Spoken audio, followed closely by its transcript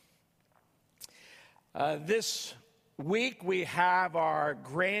This week we have our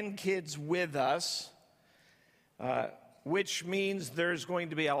grandkids with us, which means there's going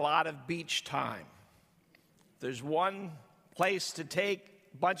to be a lot of beach time. There's one place to take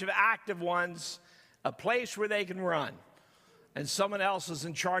a bunch of active ones, a place where they can run, and someone else is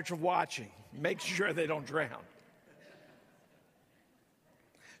in charge of watching, make sure they don't drown.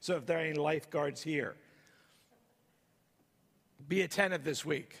 So if there are any lifeguards here, be attentive this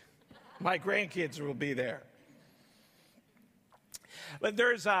week. My grandkids will be there. But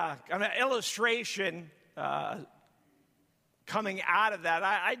there's an illustration coming out of that.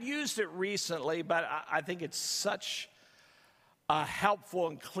 I'd used it recently, but I think it's such a helpful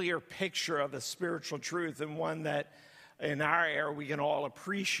and clear picture of a spiritual truth, and one that in our era we can all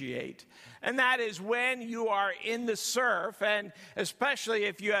appreciate. And that is when you are in the surf, and especially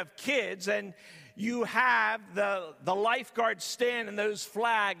if you have kids, and you have the lifeguard stand and those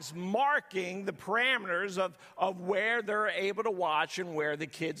flags marking the parameters of where they're able to watch and where the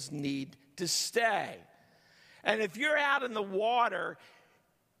kids need to stay. And if you're out in the water,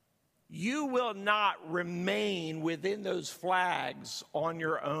 you will not remain within those flags on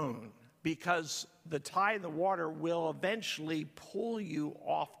your own, because the tide in the water will eventually pull you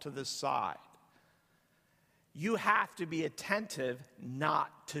off to the side. You have to be attentive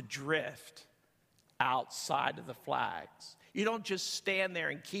not to drift outside of the flags. You don't just stand there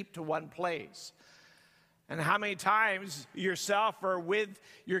and keep to one place. And how many times yourself or with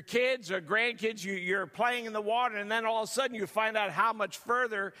your kids or grandkids, you're playing in the water, and then all of a sudden you find out how much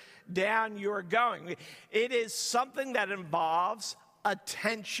further down you're going. It is something that involves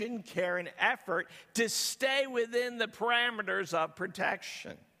attention, care, and effort to stay within the parameters of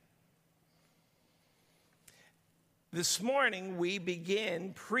protection. This morning, we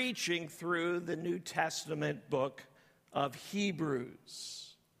begin preaching through the New Testament book of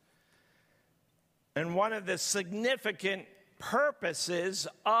Hebrews. And one of the significant purposes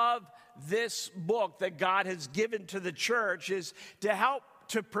of this book that God has given to the church is to help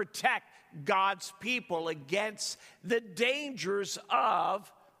to protect God's people against the dangers of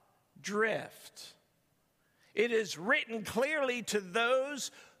drift. It is written clearly to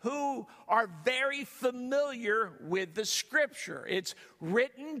those who are very familiar with the Scripture. It's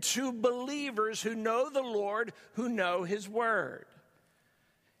written to believers who know the Lord, who know His Word.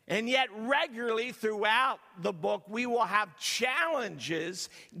 And yet regularly throughout the book, we will have challenges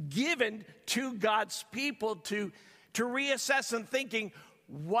given to God's people to reassess and thinking,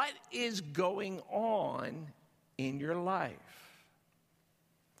 what is going on in your life?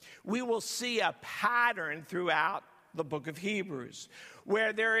 We will see a pattern throughout the book of Hebrews,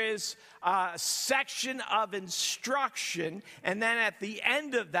 where there is a section of instruction, and then at the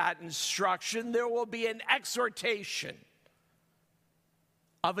end of that instruction, there will be an exhortation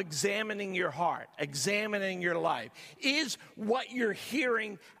of examining your heart, examining your life. Is what you're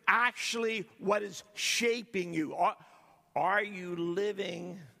hearing actually what is shaping you? Are you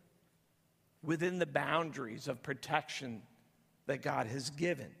living within the boundaries of protection that God has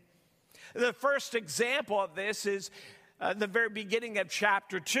given? The first example of this is the very beginning of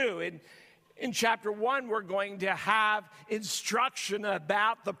chapter 2. In chapter 1, we're going to have instruction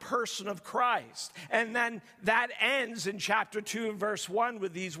about the person of Christ. And then that ends in chapter 2, verse 1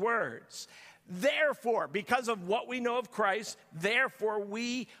 with these words. Therefore, because of what we know of Christ, therefore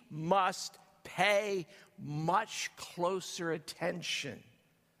we must pay much closer attention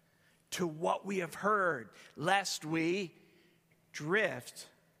to what we have heard, lest we drift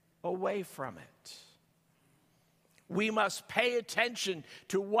away from it. We must pay attention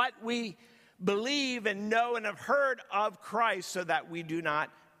to what we believe and know and have heard of Christ, so that we do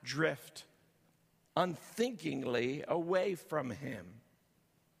not drift unthinkingly away from Him.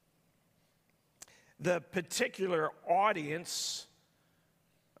 The particular audience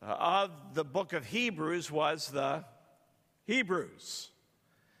of the book of Hebrews was the Hebrews.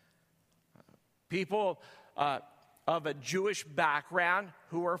 People of a Jewish background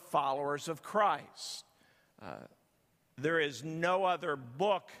who are followers of Christ. There is no other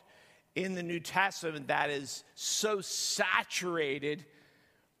book in the New Testament that is so saturated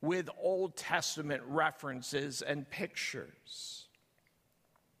with Old Testament references and pictures.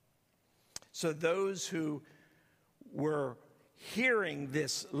 So those who were hearing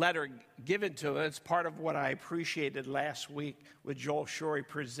this letter given to us, part of what I appreciated last week with Joel Shorey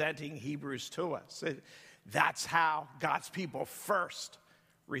presenting Hebrews to us. That's how God's people first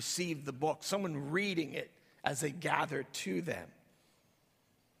received the book, someone reading it as they gathered to them.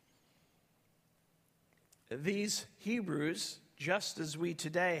 These Hebrews, just as we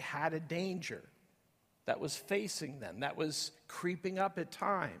today, had a danger that was facing them, that was creeping up at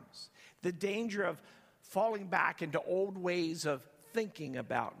times. The danger of falling back into old ways of thinking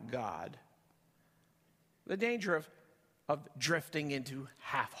about God, the danger of drifting into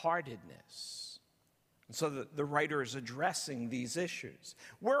half-heartedness. And so the writer is addressing these issues.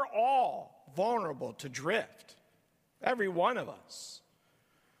 We're all vulnerable to drift, every one of us.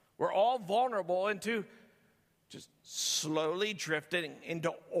 We're all vulnerable into just slowly drifting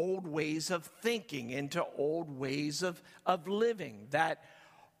into old ways of thinking, into old ways of living that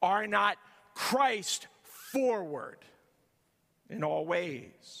are not Christ forward in all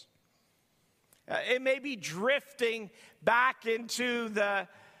ways. It may be drifting back into the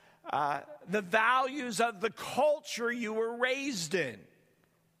values of the culture you were raised in.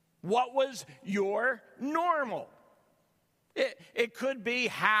 What was your normal? It could be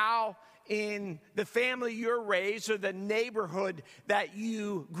how in the family you're raised or the neighborhood that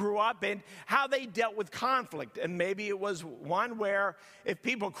you grew up in, how they dealt with conflict. And maybe it was one where if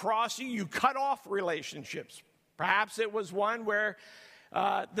people cross you, you cut off relationships. Perhaps it was one where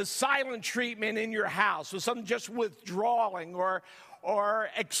the silent treatment in your house was something just withdrawing, or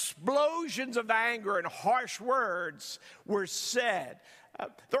explosions of anger and harsh words were said.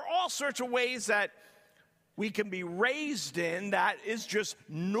 There are all sorts of ways that we can be raised in that is just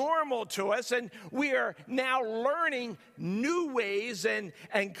normal to us, and we are now learning new ways and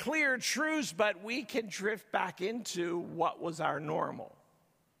clear truths, but we can drift back into what was our normal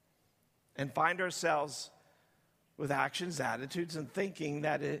and find ourselves with actions, attitudes, and thinking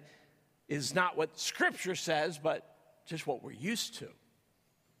that it is not what Scripture says, but just what we're used to.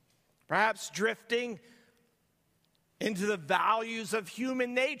 Perhaps drifting into the values of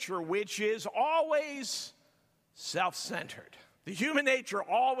human nature, which is always self-centered. The human nature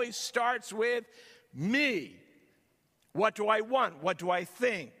always starts with me. What do I want? What do I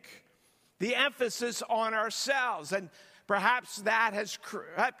think? The emphasis on ourselves, and perhaps that has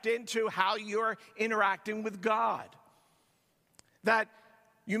crept into how you're interacting with God. That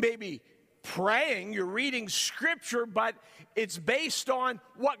you may be praying, you're reading Scripture, but it's based on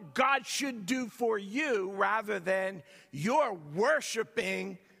what God should do for you rather than you're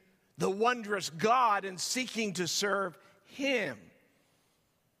worshiping the wondrous God and seeking to serve Him.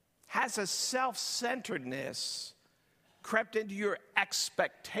 Has a self-centeredness crept into your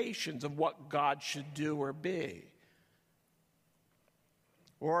expectations of what God should do or be?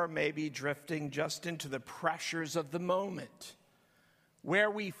 Or maybe drifting just into the pressures of the moment, where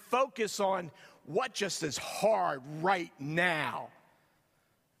we focus on what just is hard right now.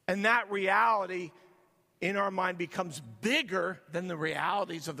 And that reality in our mind becomes bigger than the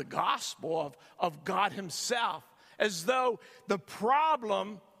realities of the gospel of God Himself, as though the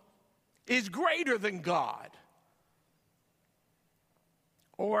problem is greater than God.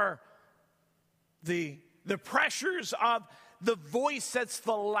 Or the pressures of the voice that's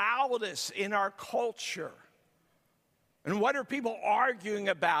the loudest in our culture. And what are people arguing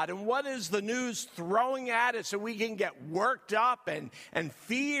about? And what is the news throwing at us so we can get worked up and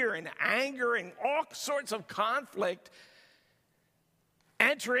fear and anger and all sorts of conflict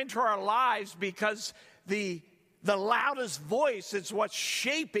enter into our lives because the loudest voice is what's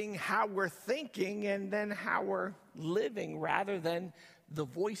shaping how we're thinking and then how we're living, rather than the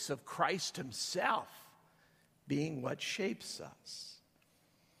voice of Christ Himself being what shapes us.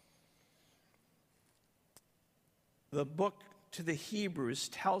 The book to the Hebrews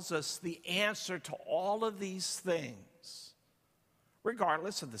tells us the answer to all of these things,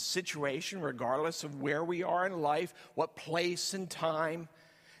 regardless of the situation, regardless of where we are in life, what place and time.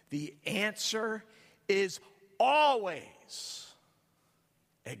 The answer is always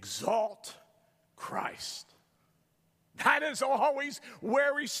exalt Christ. That is always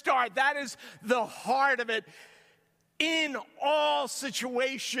where we start. That is the heart of it. In all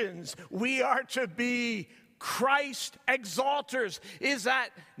situations, we are to be Christ exalters. Is that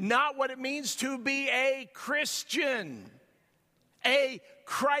not what it means to be a Christian? A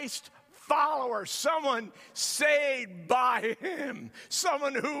Christ follower, someone saved by Him,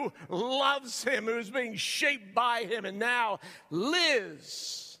 someone who loves Him, who's being shaped by Him, and now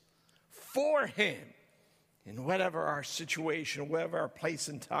lives for Him in whatever our situation, whatever our place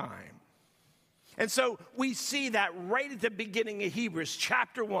and time. And so we see that right at the beginning of Hebrews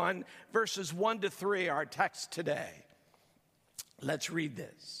chapter 1, verses 1 to 3, our text today. Let's read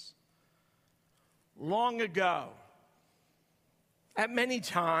this. Long ago, at many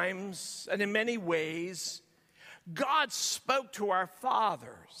times and in many ways, God spoke to our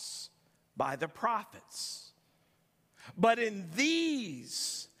fathers by the prophets. But in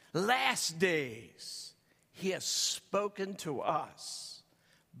these last days, He has spoken to us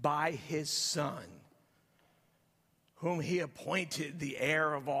by His Son, whom He appointed the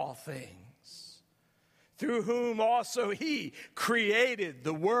heir of all things, through whom also he created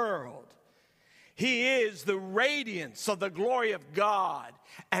the world. He is the radiance of the glory of God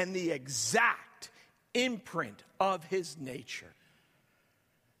and the exact imprint of his nature.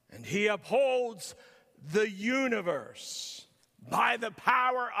 And he upholds the universe by the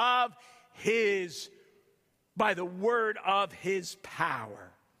word of his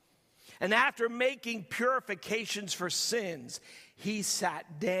power. And after making purifications for sins, he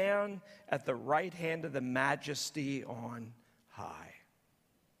sat down at the right hand of the Majesty on high.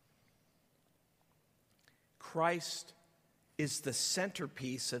 Christ is the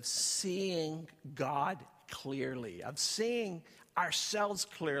centerpiece of seeing God clearly, of seeing ourselves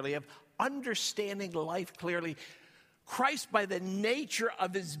clearly, of understanding life clearly. Christ, by the nature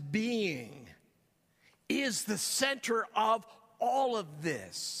of his being, is the center of all of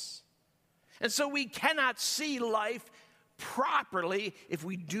this. And so we cannot see life properly if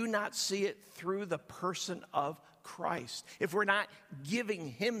we do not see it through the person of Christ, if we're not giving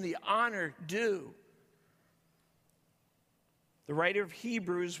him the honor due. The writer of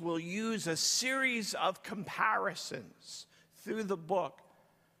Hebrews will use a series of comparisons through the book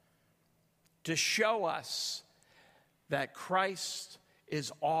to show us that Christ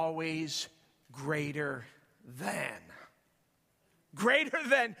is always greater than. Greater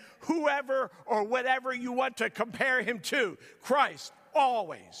than whoever or whatever you want to compare him to. Christ,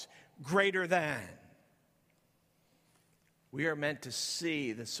 always greater than. We are meant to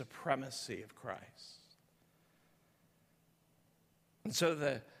see the supremacy of Christ. And so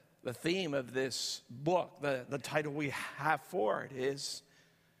the theme of this book, the title we have for it is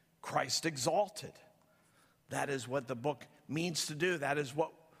Christ Exalted. That is what the book means to do. That is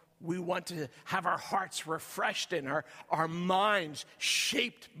what we want to have our hearts refreshed in, our minds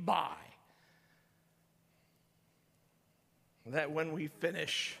shaped by. That when we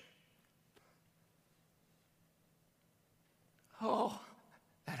finish,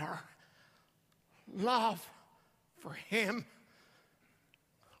 that our love for him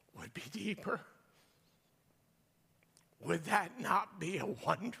would be deeper. Would that not be a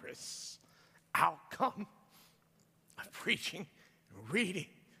wondrous outcome of preaching and reading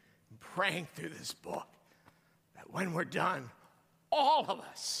and praying through this book? That when we're done, all of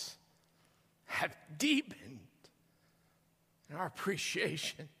us have deepened in our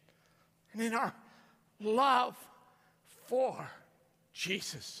appreciation and in our love for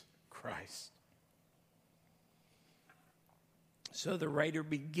Jesus Christ. So the writer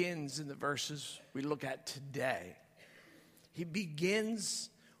begins in the verses we look at today. He begins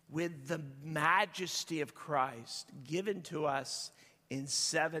with the majesty of Christ given to us in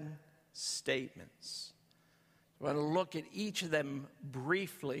 7 statements. I want to look at each of them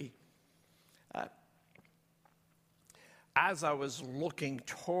briefly. As I was looking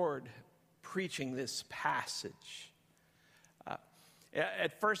toward preaching this passage,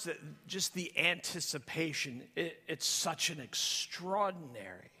 at first, just the anticipation, it's such an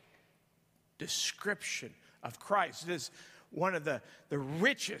extraordinary description of Christ. It is one of the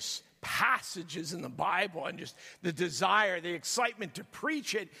richest passages in the Bible, and just the desire, the excitement to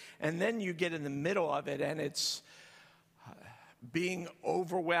preach it, and then you get in the middle of it, and it's being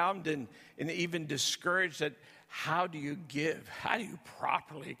overwhelmed and even discouraged at how do you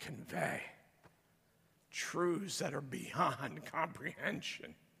properly convey truths that are beyond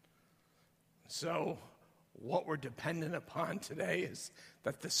comprehension. So what we're dependent upon today is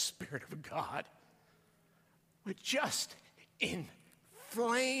that the Spirit of God would just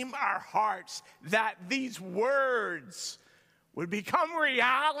inflame our hearts, that these words would become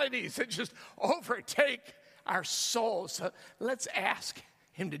realities that just overtake our souls. So let's ask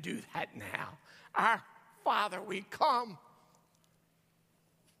him to do that now. Our Father, we come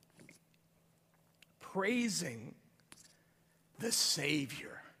praising the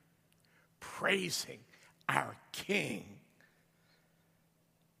Savior, praising our King.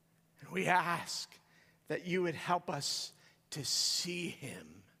 And we ask that you would help us to see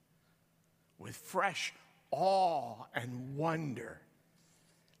him with fresh awe and wonder,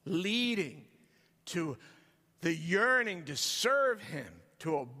 leading to the yearning to serve him,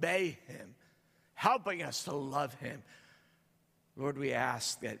 to obey him, helping us to love him. Lord, we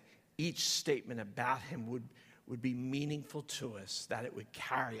ask that each statement about him would be meaningful to us, that it would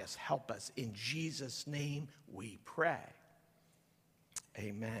carry us, help us. In Jesus' name we pray.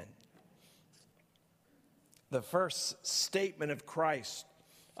 Amen. The first statement of Christ,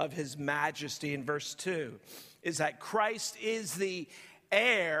 of his majesty in verse 2, is that Christ is the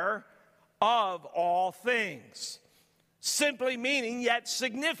heir of all things. Simply meaning, yet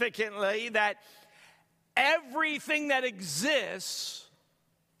significantly, that everything that exists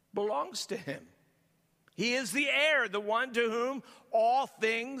belongs to him. He is the heir, the one to whom all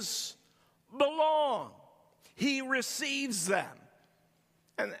things belong. He receives them.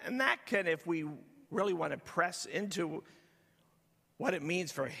 And that can, if we really want to press into what it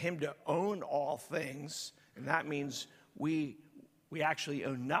means for him to own all things, and that means we actually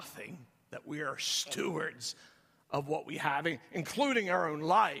own nothing, that we are stewards of what we have, including our own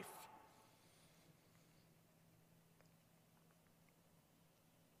life.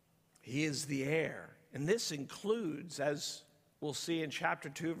 He is the heir. And this includes, as we'll see in chapter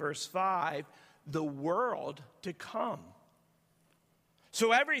 2, verse 5, the world to come.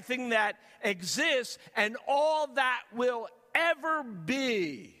 So everything that exists and all that will ever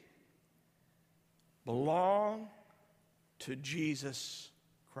be belong to Jesus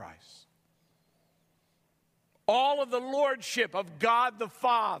Christ. All of the lordship of God the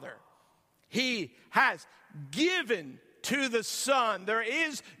Father, he has given to the Son. There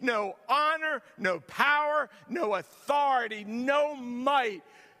is no honor, no power, no authority, no might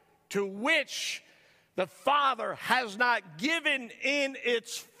to which the Father has not given in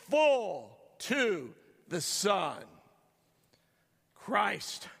its full to the Son.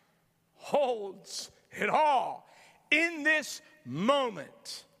 Christ holds it all in this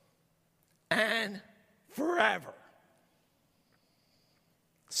moment and forever.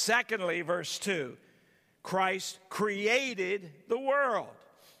 Secondly, verse 2, Christ created the world.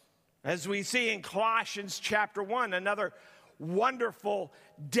 As we see in Colossians chapter 1, another wonderful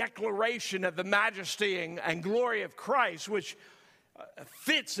declaration of the majesty and glory of Christ, which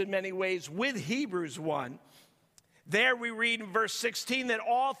fits in many ways with Hebrews 1. There we read in verse 16 that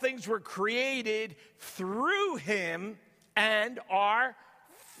all things were created through him and are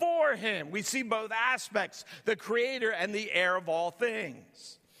for him. We see both aspects, the creator and the heir of all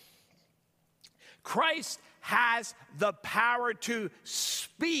things. Christ has the power to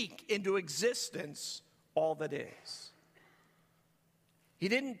speak into existence all that is. He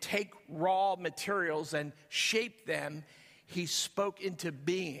didn't take raw materials and shape them. He spoke into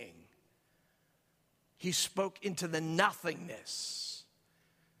being. He spoke into the nothingness.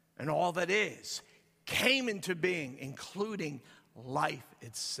 And all that is came into being, including life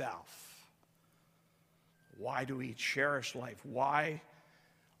itself. Why do we cherish life? Why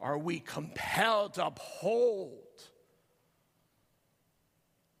are we compelled to uphold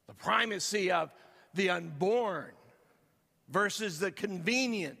the primacy of the unborn versus the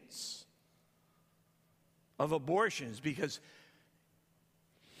convenience of abortions? Because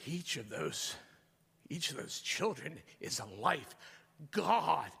each of those children is a life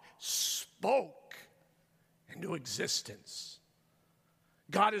God spoke into existence.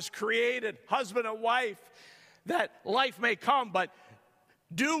 God has created husband and wife that life may come, but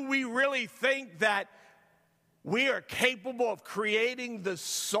do we really think that we are capable of creating the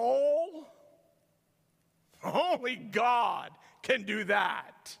soul? Only God can do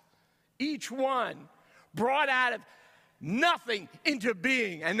that. Each one brought out of nothing into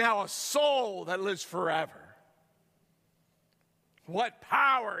being, and now a soul that lives forever. What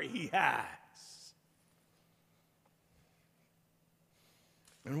power he has.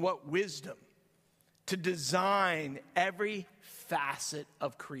 And what wisdom to design every facet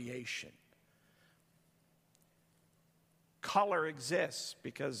of creation. Color exists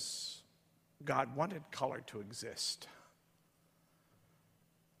because God wanted color to exist.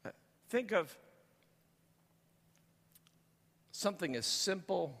 Think of something as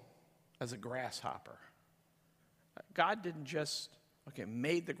simple as a grasshopper. God didn't just,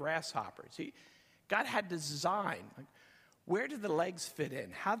 made the grasshoppers. God had to design. Where do the legs fit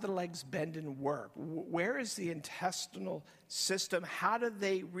in? How do the legs bend and work? Where is the intestinal system? How do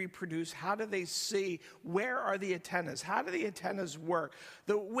they reproduce? How do they see? Where are the antennas? How do the antennas work?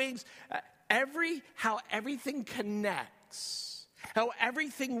 The wings, how everything connects, how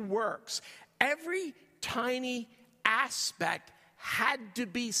everything works. Every tiny aspect had to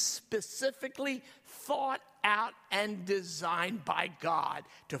be specifically thought out and designed by God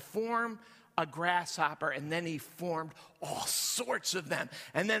to form a grasshopper, and then he formed all sorts of them,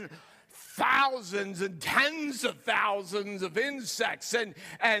 and then thousands and tens of thousands of insects and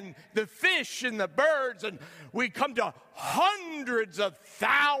the fish and the birds, and we come to hundreds of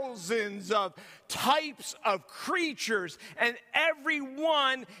thousands of types of creatures, and every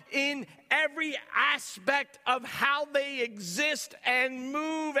one in every aspect of how they exist and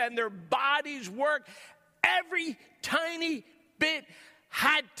move and their bodies work. Every tiny bit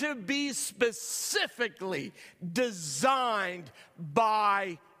had to be specifically designed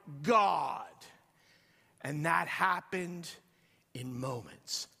by God. And that happened in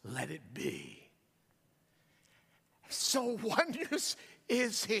moments. Let it be. So wondrous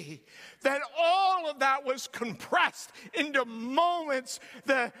is he? That all of that was compressed into moments,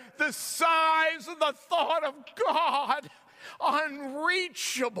 the size of the thought of God,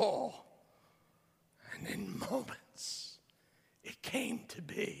 unreachable. And in moments, it came to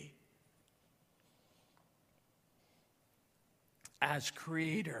be. As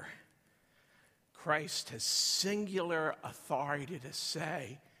creator, Christ has singular authority to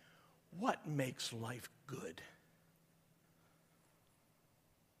say, what makes life good?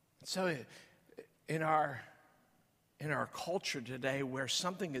 So in our culture today, where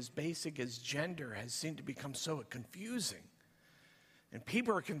something as basic as gender has seemed to become so confusing, and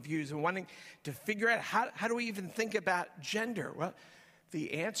people are confused and wanting to figure out how do we even think about gender? Well,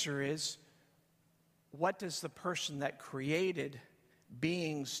 the answer is, what does the person that created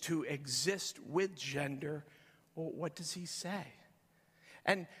beings to exist with gender, well, what does he say?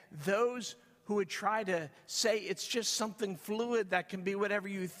 And those who would try to say it's just something fluid that can be whatever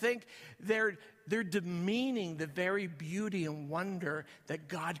you think, they're demeaning the very beauty and wonder that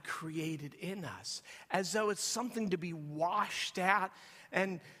God created in us, as though it's something to be washed out,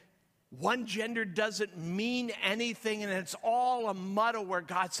 and one gender doesn't mean anything, and it's all a muddle, where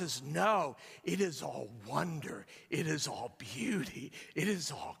God says, no, it is all wonder, it is all beauty, it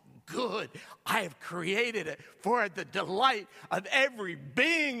is all good. I have created it for the delight of every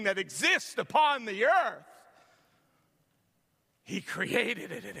being that exists upon the earth. He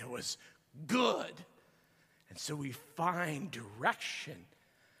created it, and it was good. And so we find direction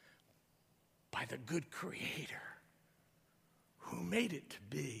by the good Creator who made it to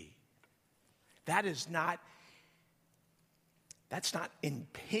be. That's not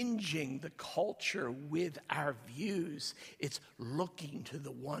impinging the culture with our views. It's looking to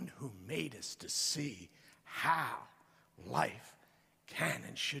the one who made us to see how life can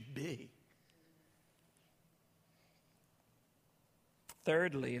and should be.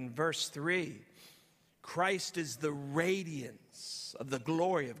 Thirdly, in verse 3, Christ is the radiance of the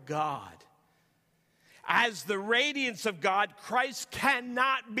glory of God. As the radiance of God, Christ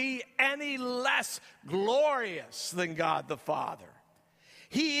cannot be any less glorious than God the Father.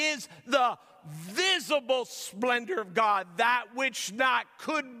 He is the visible splendor of God, that which not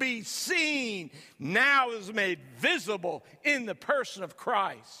could be seen, now is made visible in the person of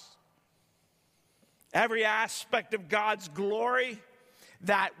Christ. Every aspect of God's glory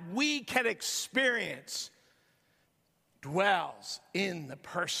that we can experience dwells in the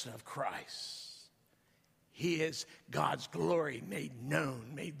person of Christ. He is God's glory made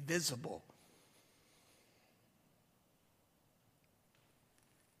known, made visible.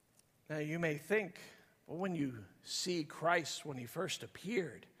 Now you may think, well, when you see Christ when he first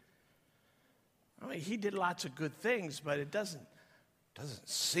appeared, I mean, he did lots of good things, but it doesn't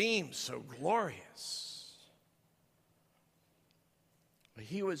seem so glorious. But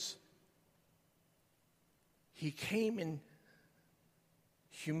he came in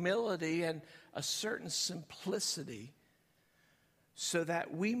humility and a certain simplicity, so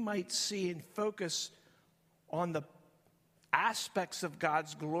that we might see and focus on the aspects of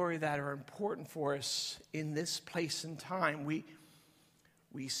God's glory that are important for us in this place and time.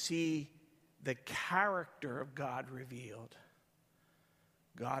 We see the character of God revealed.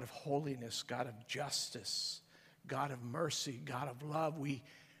 God of holiness, God of justice, God of mercy, God of love. We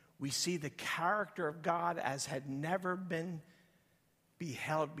see the character of God as had never been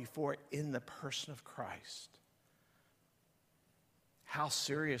beheld before in the person of Christ. How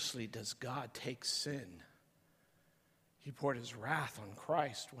seriously does God take sin? He poured his wrath on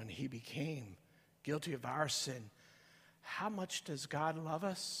Christ when he became guilty of our sin. How much does God love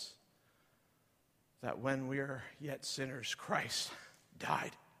us? That when we are yet sinners, Christ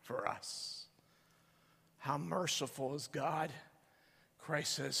died for us. How merciful is God?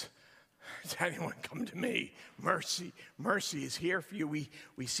 Christ says, "Does anyone come to me? Mercy is here for you."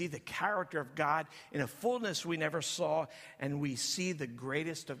 We see the character of God in a fullness we never saw, and we see the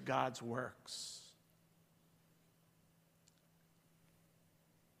greatest of God's works.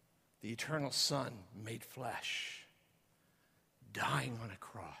 The eternal Son made flesh, dying on a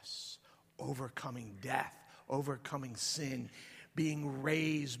cross, overcoming death, overcoming sin, being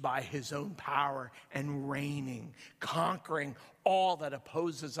raised by his own power and reigning, conquering all that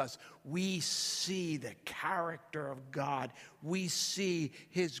opposes us. We see the character of God. We see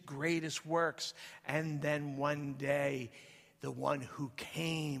his greatest works. And then one day, the one who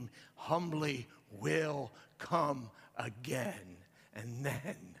came humbly will come again. And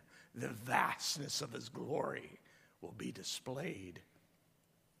then the vastness of his glory will be displayed.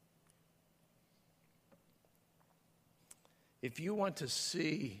 If you want to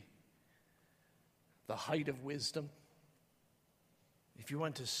see the height of wisdom, if you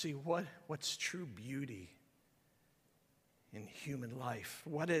want to see what's true beauty in human life,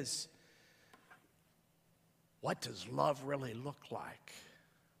 what does love really look like?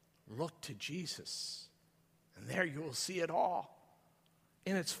 Look to Jesus, and there you will see it all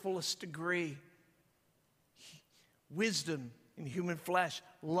in its fullest degree. Wisdom in human flesh,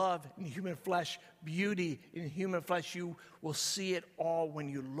 love in human flesh, beauty in human flesh. You will see it all when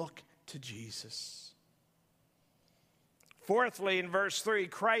you look to Jesus. Fourthly, in verse 3,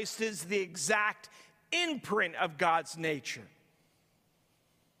 Christ is the exact imprint of God's nature.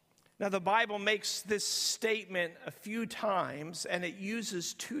 Now, the Bible makes this statement a few times, and it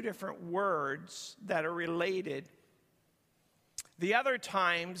uses two different words that are related. The other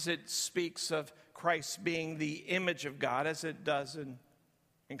times it speaks of Christ being the image of God, as it does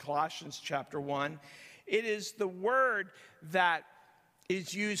in Colossians chapter 1. It is the word that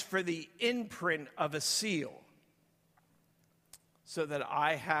is used for the imprint of a seal. So that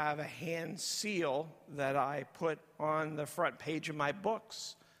I have a hand seal that I put on the front page of my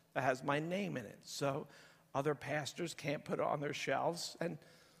books that has my name in it. So other pastors can't put it on their shelves and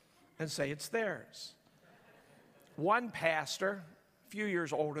say it's theirs. One pastor, a few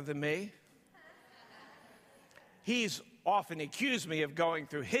years older than me, he's often accused me of going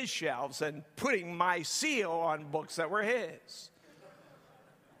through his shelves and putting my seal on books that were his.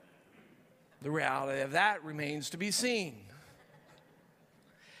 The reality of that remains to be seen.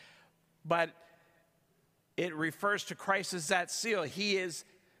 But it refers to Christ as that seal. He is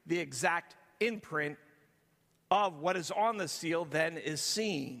the exact imprint of what is on the seal then is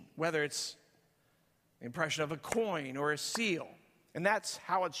seen, whether it's the impression of a coin or a seal. And that's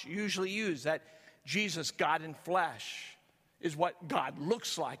how it's usually used, that Jesus, God in flesh, is what God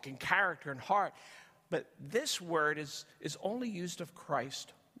looks like in character and heart. But this word is only used of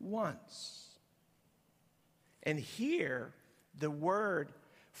Christ once. And here, the word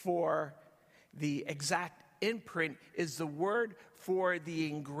for the exact imprint is the word for the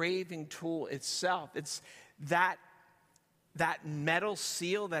engraving tool itself. It's that metal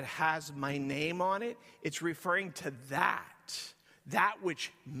seal that has my name on it. It's referring to that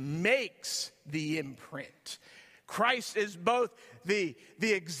which makes the imprint. Christ is both the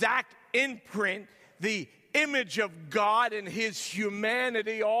exact imprint, the image of God in his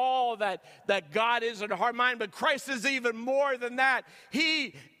humanity, all that God is in heart, mind, but Christ is even more than that.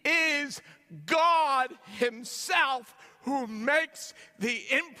 He is God himself who makes the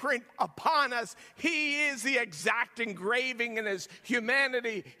imprint upon us. He is the exact engraving in his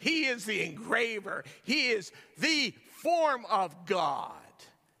humanity. He is the engraver. He is the form of God.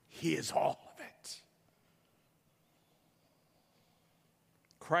 He is all of it.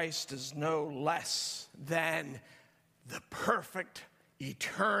 Christ is no less than the perfect,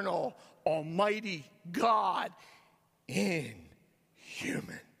 eternal, almighty God in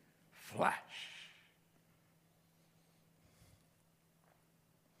human flesh.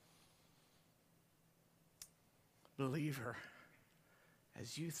 Believer,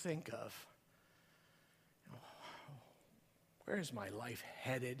 as you think of, where is my life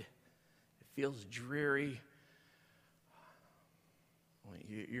headed? It feels dreary.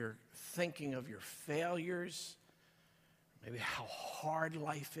 You're thinking of your failures, maybe how hard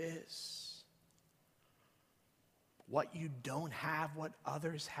life is, what you don't have, what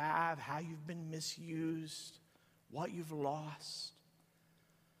others have, how you've been misused, what you've lost.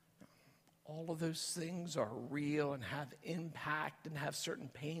 All of those things are real and have impact and have certain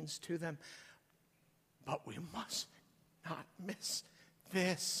pains to them. But we must not miss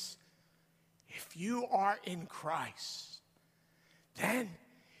this. If you are in Christ, then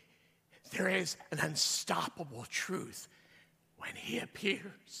there is an unstoppable truth. When he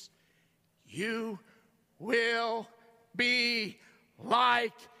appears, you will be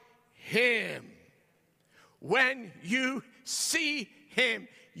like him. When you see him,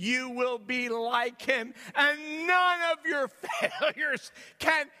 you will be like him. And none of your failures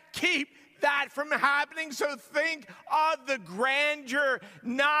can keep that from happening. So think of the grandeur,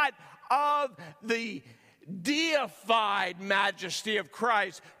 not of the deified majesty of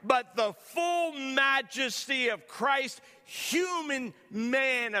Christ, but the full majesty of Christ, human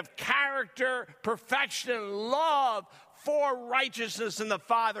man of character, perfection, and love for righteousness in the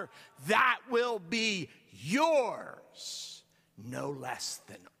Father. That will be yours, no less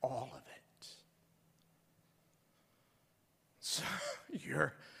than all of it. So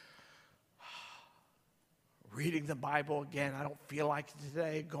you're reading the Bible again. I don't feel like it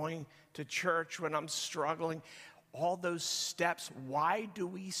today. Going to church when I'm struggling. All those steps. Why do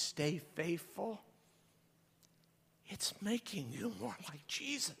we stay faithful? It's making you more like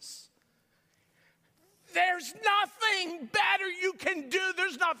Jesus. There's nothing better you can do.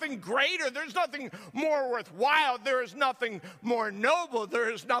 There's nothing greater. There's nothing more worthwhile. There is nothing more noble.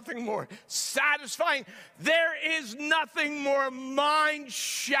 There is nothing more satisfying. There is nothing more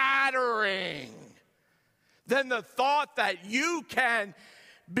mind-shattering than the thought that you can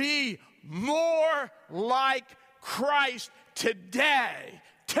be more like Christ today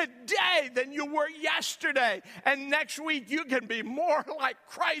than you were yesterday. And next week you can be more like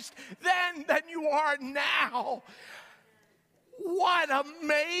Christ then than you are now. What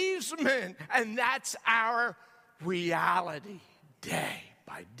amazement. And that's our reality day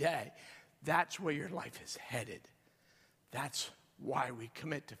by day. That's where your life is headed. That's why we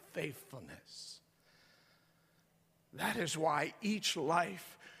commit to faithfulness. That is why each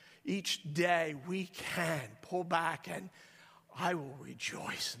day we can pull back and I will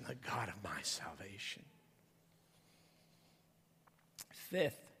rejoice in the God of my salvation.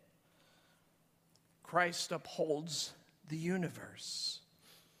 Fifth, Christ upholds the universe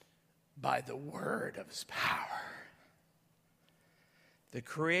by the word of his power. The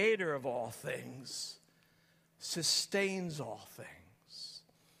creator of all things sustains all things.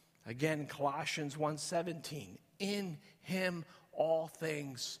 Again, Colossians 1:17, in him all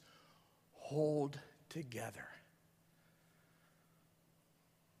things hold together.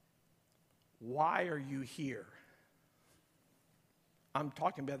 Why are you here? I'm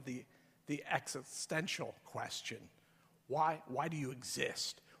talking about the existential question. Why do you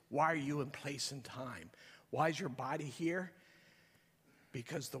exist? Why are you in place and time? Why is your body here?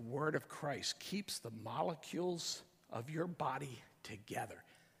 Because the word of Christ keeps the molecules of your body together.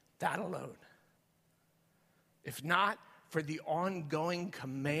 That alone. If not for the ongoing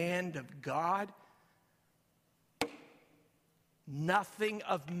command of God, nothing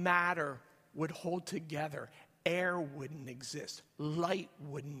of matter would hold together. Air wouldn't exist. Light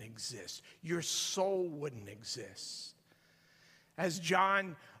wouldn't exist. Your soul wouldn't exist. As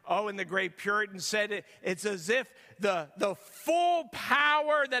John Owen, the great Puritan, said, it's as if the full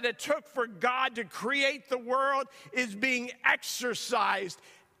power that it took for God to create the world is being exercised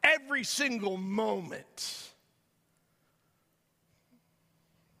every single moment.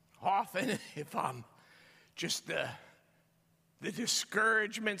 Often, if I'm just the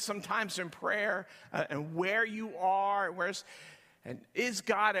discouragement sometimes in prayer and where you are, and is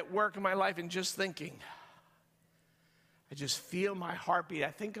God at work in my life, and just thinking, I just feel my heartbeat. I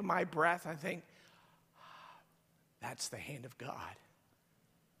think of my breath. I think, that's the hand of God.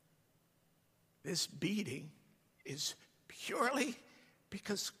 This beating is purely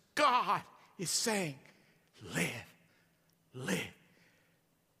because God is saying, live.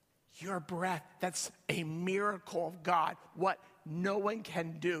 Your breath, that's a miracle of God. What no one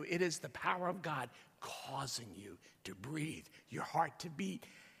can do. It is the power of God causing you to breathe, your heart to beat.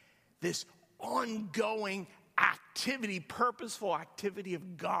 This ongoing activity, purposeful activity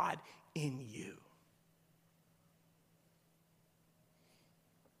of God in you.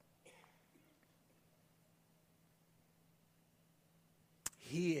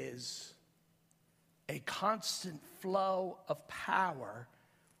 He is a constant flow of power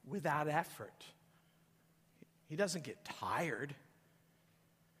without effort. He doesn't get tired.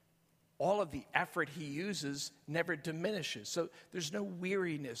 All of the effort he uses never diminishes. So there's no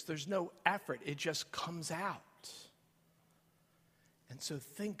weariness, there's no effort. It just comes out. And so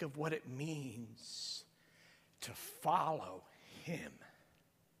think of what it means to follow him,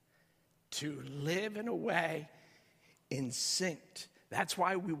 to live in a way in sync. That's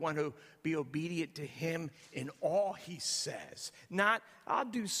why we want to be obedient to him in all he says. Not, I'll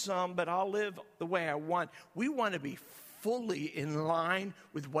do some, but I'll live the way I want. We want to be fully in line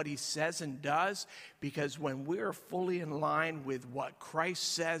with what he says and does, because when we're fully in line with what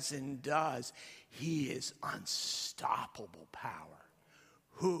Christ says and does, he is unstoppable power.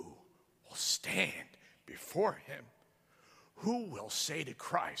 Who will stand before him? Who will say to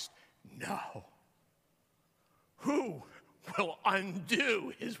Christ, no? Who will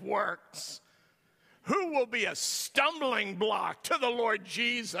undo his works? Who will be a stumbling block to the Lord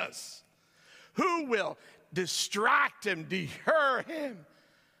Jesus? Who will distract him, deter him?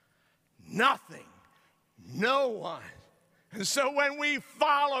 Nothing, no one. And so when we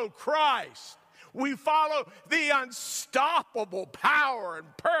follow Christ, we follow the unstoppable power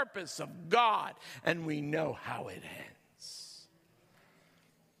and purpose of God, and we know how it ends.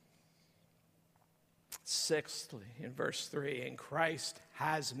 Sixthly, in verse 3, and Christ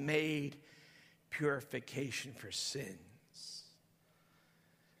has made purification for sins.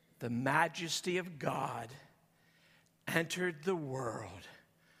 The majesty of God entered the world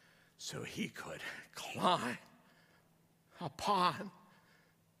so he could climb upon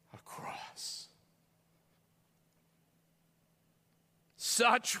a cross.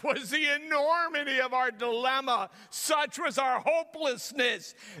 Such was the enormity of our dilemma, such was our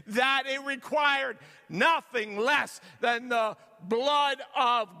hopelessness, that it required nothing less than the blood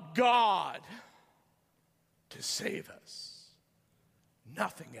of God to save us.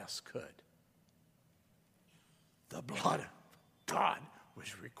 Nothing else could. The blood of God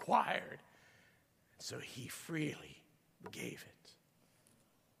was required, so he freely gave it.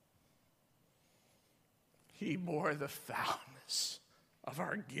 He bore the foulness of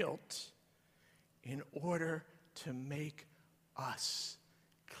our guilt in order to make us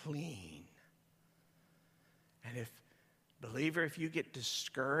clean. And believer, if you get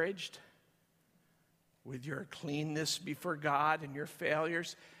discouraged with your cleanness before God and your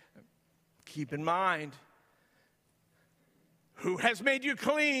failures, keep in mind, who has made you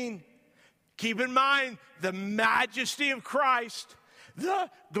clean? Keep in mind the majesty of Christ, the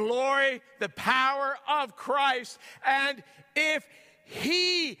glory, the power of Christ. And if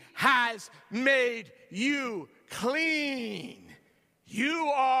he has made you clean,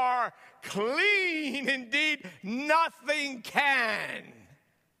 you are clean indeed. Nothing can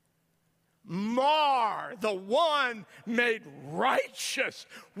mar the one made righteous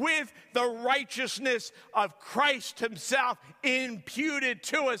with the righteousness of Christ himself imputed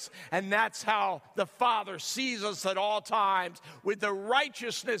to us. And that's how the Father sees us at all times, with the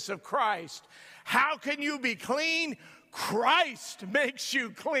righteousness of Christ. How can you be clean? Christ makes you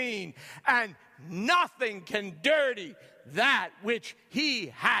clean, and nothing can dirty that which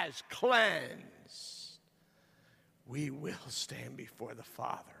he has cleansed. We will stand before the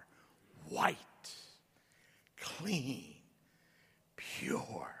Father white, clean,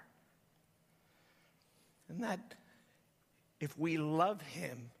 pure. And that if we love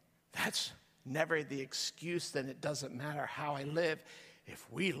him, that's never the excuse, then it doesn't matter how I live. If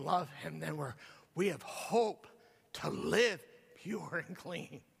we love him, then we have hope to live pure and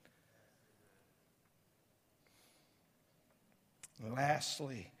clean. And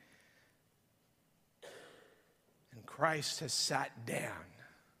lastly, and Christ has sat down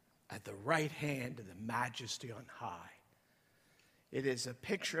at the right hand of the majesty on high. It is a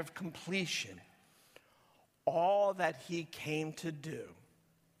picture of completion. All that he came to do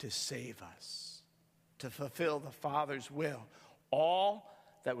to save us, to fulfill the Father's will, all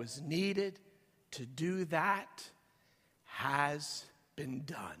that was needed to do that has been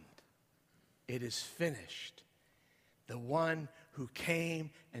done. It is finished. The one who came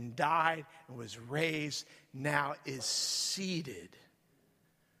and died and was raised now is seated.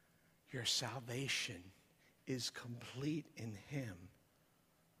 Your salvation is complete in him.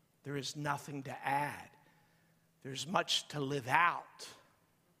 There is nothing to add. There's much to live out.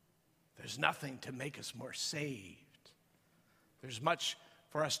 There's nothing to make us more saved. There's much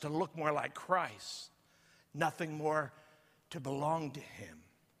for us to look more like Christ. Nothing more to belong to him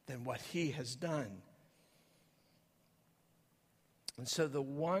than what he has done. And so the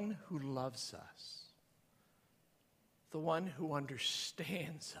one who loves us, the one who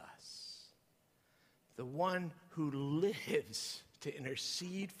understands us, the one who lives to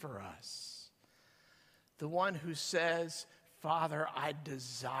intercede for us, the one who says, Father, I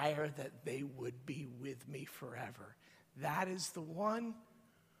desire that they would be with me forever. That is the one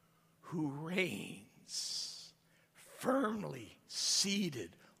who reigns firmly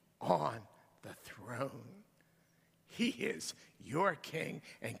seated on the throne. He is your king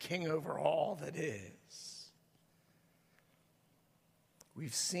and king over all that is.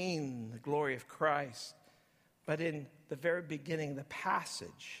 We've seen the glory of Christ, but in the very beginning of the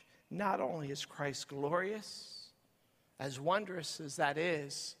passage, not only is Christ glorious, as wondrous as that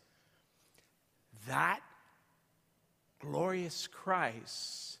is, that glorious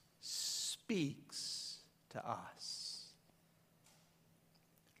Christ speaks to us.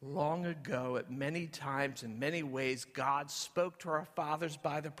 Long ago, at many times, in many ways, God spoke to our fathers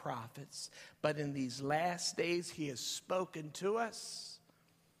by the prophets, but in these last days, he has spoken to us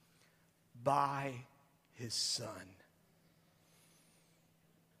by his Son.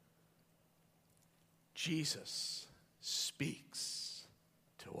 Jesus speaks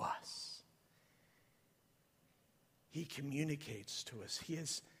to us. He communicates to us. He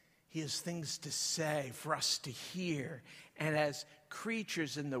has things to say for us to hear. And as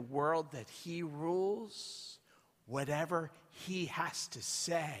creatures in the world that he rules, whatever he has to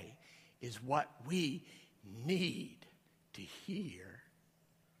say is what we need to hear.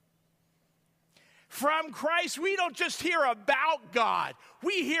 From Christ, we don't just hear about God.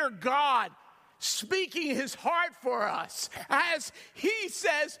 We hear God speaking his heart for us as he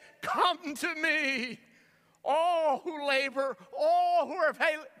says, come to me, all who labor, all who are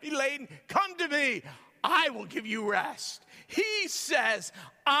heavy laden, come to me. I will give you rest. He says,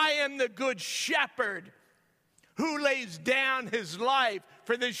 I am the good shepherd who lays down his life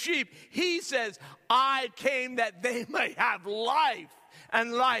for the sheep. He says, I came that they may have life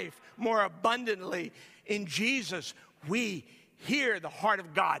and life more abundantly. In Jesus, we hear the heart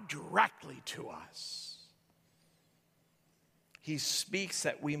of God directly to us. He speaks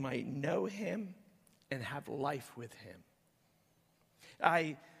that we might know him and have life with him.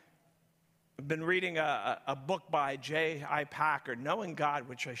 I've been reading a book by J.I. Packer, Knowing God,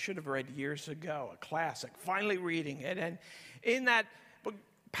 which I should have read years ago, a classic, finally reading it. And in that book,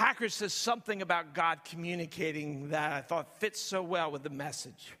 Packer says something about God communicating that I thought fits so well with the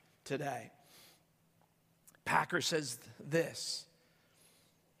message today. Packer says this: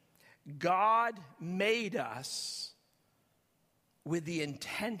 God made us with the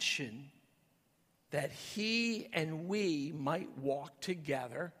intention that he and we might walk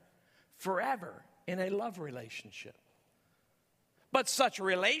together forever in a love relationship. But such a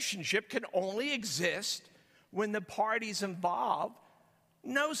relationship can only exist when the parties involved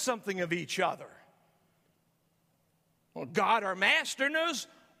know something of each other. Well, God, our master, knows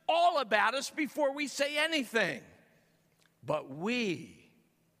all about us before we say anything. But we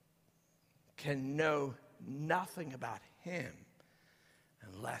can know nothing about him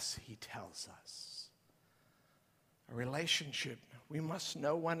unless he tells us. A relationship, we must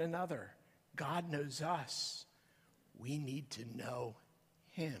know one another. God knows us. We need to know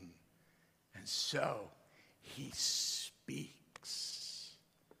him. And so he speaks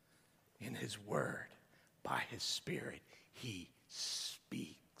in his word. By his Spirit, he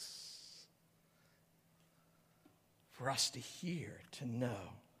speaks for us to hear, to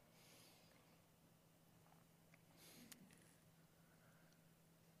know.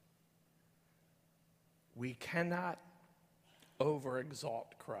 We cannot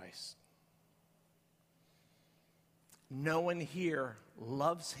overexalt Christ. No one here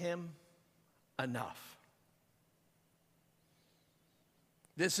loves him enough.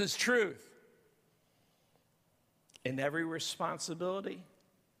 This is truth. In every responsibility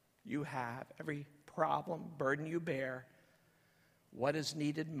you have, every problem, burden you bear, what is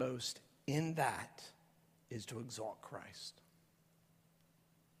needed most in that is to exalt Christ.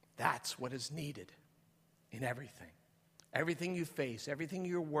 That's what is needed in everything. Everything you face, everything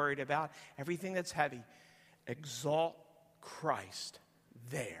you're worried about, everything that's heavy, exalt Christ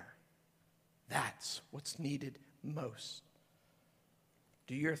there. That's what's needed most.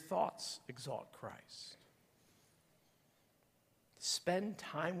 Do your thoughts exalt Christ? Spend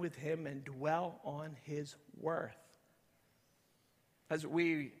time with him and dwell on his worth. As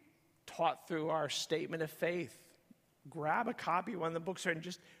we taught through our statement of faith, grab a copy of one of the books and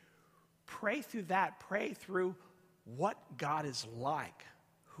just pray through that. Pray through what God is like,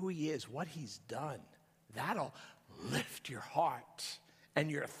 who he is, what he's done. That'll lift your heart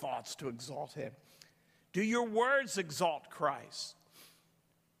and your thoughts to exalt him. Do your words exalt Christ?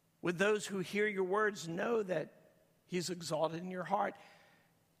 Would those who hear your words know that he's exalted in your heart?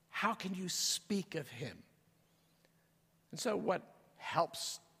 How can you speak of him? And so what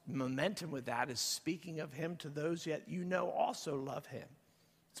helps momentum with that is speaking of him to those that you know also love him.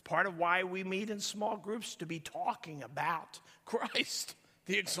 It's part of why we meet in small groups, to be talking about Christ,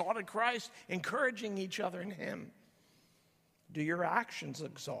 the exalted Christ, encouraging each other in him. Do your actions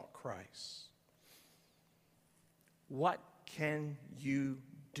exalt Christ? What can you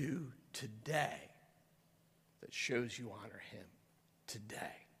do today that shows you honor him?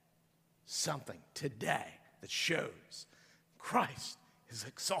 Today. Something today that shows Christ is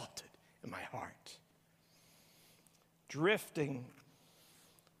exalted in my heart. Drifting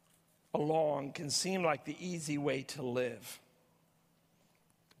along can seem like the easy way to live,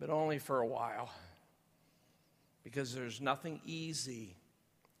 but only for a while, because there's nothing easy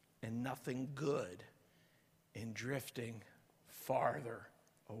and nothing good in drifting farther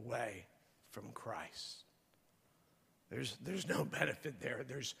away from Christ. There's no benefit there.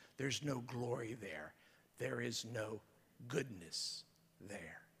 There's no glory there. There is no goodness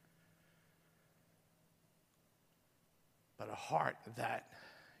there. But a heart that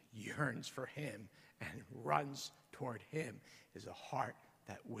yearns for him and runs toward him is a heart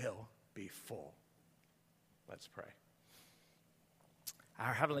that will be full. Let's pray.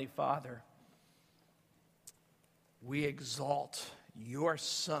 Our Heavenly Father, we exalt your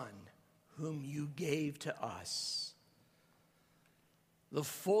Son, whom you gave to us. The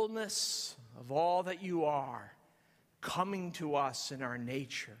fullness of all that you are coming to us in our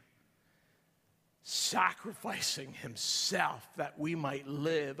nature, sacrificing himself that we might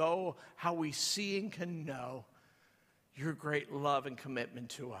live. Oh, how we see and can know your great love and commitment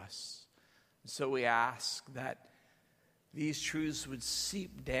to us. So we ask that these truths would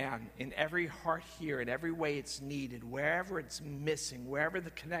seep down in every heart here, in every way it's needed, wherever it's missing, wherever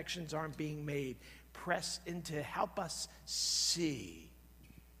the connections aren't being made. Press into, help us see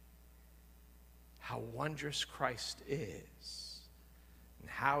how wondrous Christ is and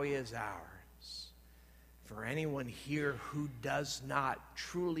how he is ours. For anyone here who does not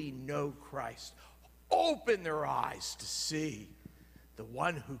truly know Christ, open their eyes to see the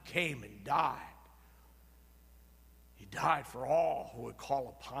one who came and died. He died for all who would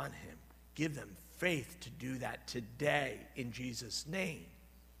call upon him. Give them faith to do that today in Jesus' name.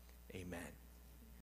 Amen.